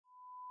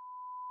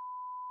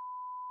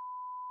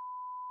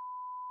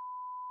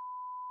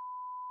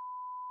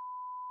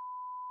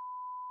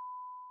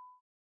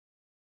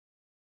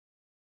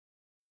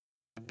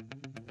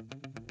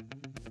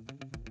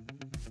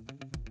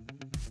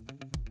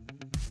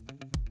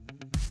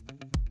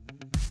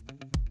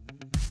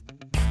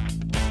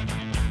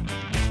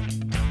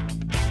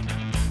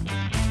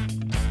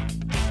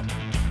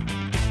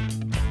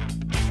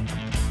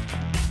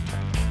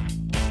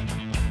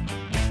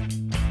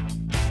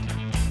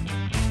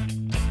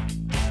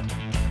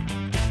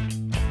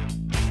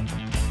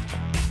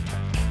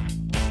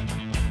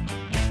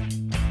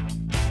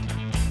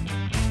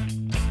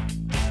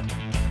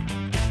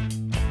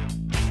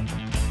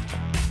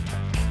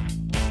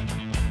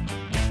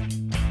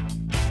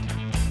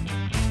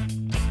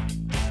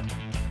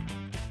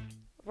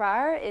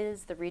RAAR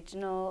is the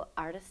Regional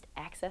Artist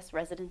Access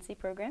Residency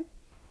Program.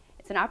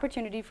 It's an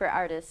opportunity for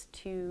artists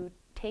to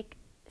take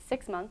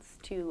 6 months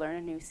to learn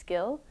a new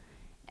skill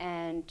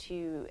and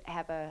to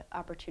have an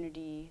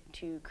opportunity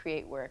to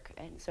create work.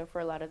 And so for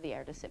a lot of the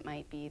artists, it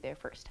might be their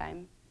first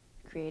time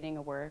creating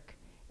a work.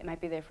 It might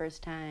be their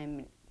first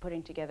time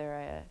putting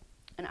together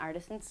an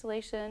artist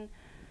installation.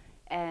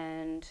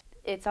 And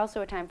it's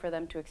also a time for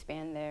them to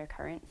expand their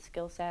current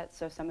skill set.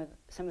 So some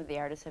of the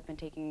artists have been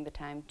taking the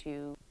time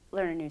to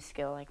learn a new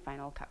skill like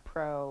Final Cut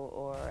Pro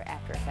or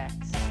After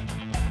Effects.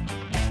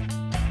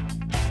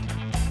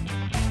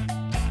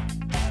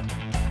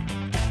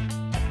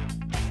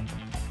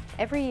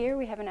 Every year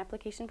we have an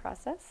application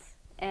process,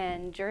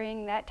 and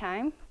during that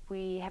time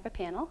we have a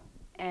panel,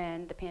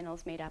 and the panel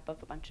is made up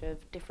of a bunch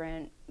of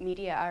different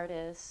media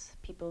artists,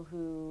 people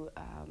who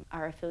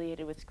are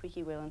affiliated with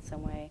Squeaky Wheel in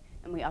some way,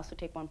 and we also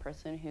take one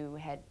person who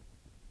had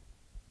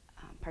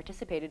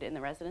participated in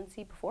the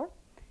residency before.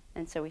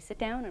 And so we sit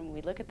down and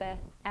we look at the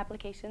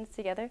applications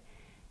together,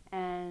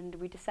 and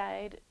we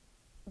decide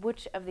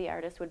which of the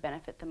artists would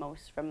benefit the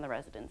most from the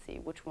residency,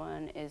 which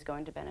one is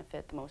going to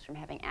benefit the most from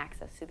having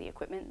access to the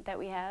equipment that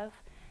we have,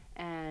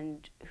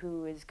 and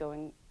who's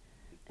going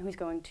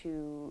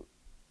to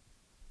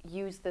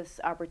use this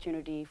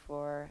opportunity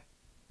for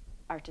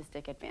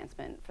artistic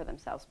advancement for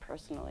themselves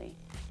personally.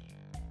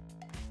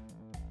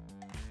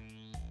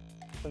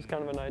 It was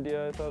kind of an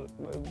idea. I thought it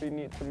would be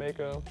neat to make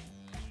a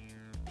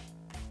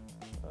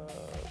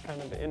kind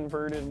of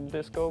inverted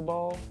disco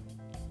ball.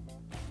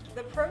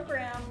 The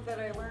program that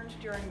I learned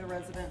during the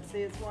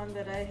residency is one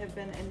that I have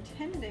been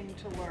intending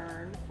to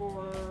learn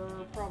for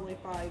probably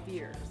 5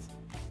 years.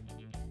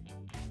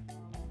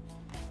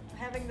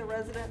 Having the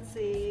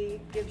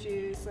residency gives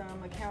you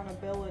some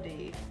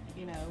accountability,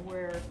 you know,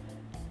 where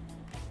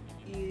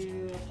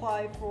you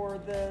apply for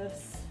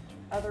this,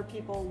 other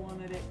people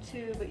wanted it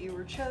too, but you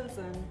were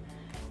chosen,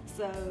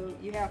 so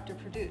you have to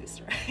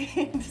produce,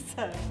 right?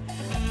 So.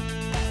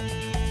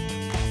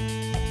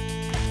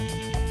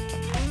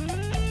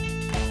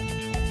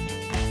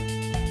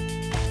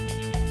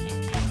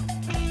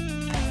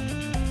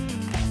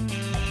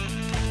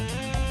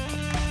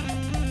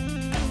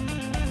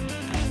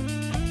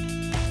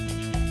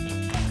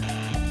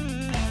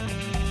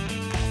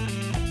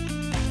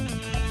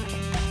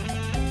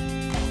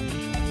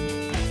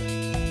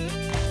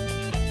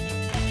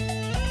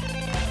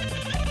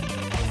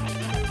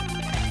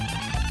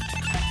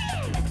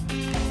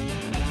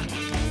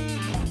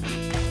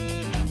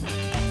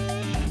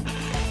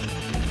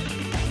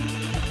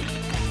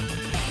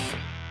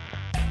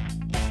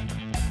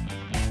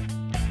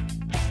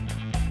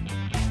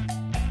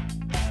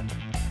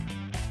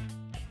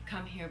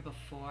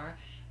 Before.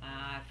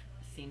 I've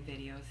seen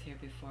videos here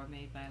before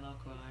made by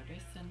local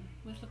artists and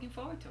was looking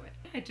forward to it.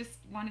 I just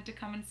wanted to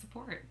come and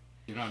support.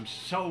 You know, I'm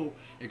so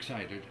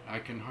excited. I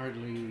can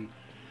hardly...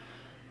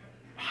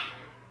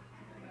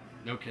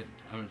 No kidding.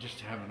 I'm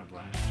just having a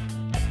blast.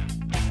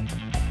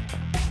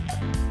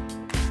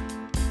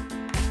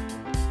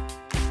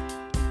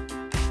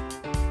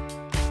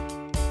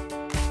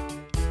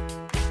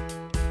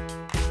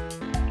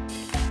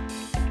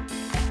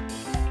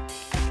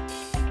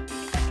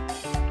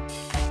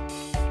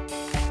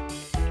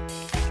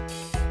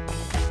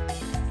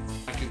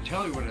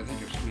 Tell you what I think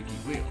of Squeaky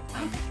Wheel.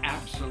 I'm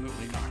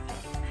absolutely knocked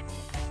out.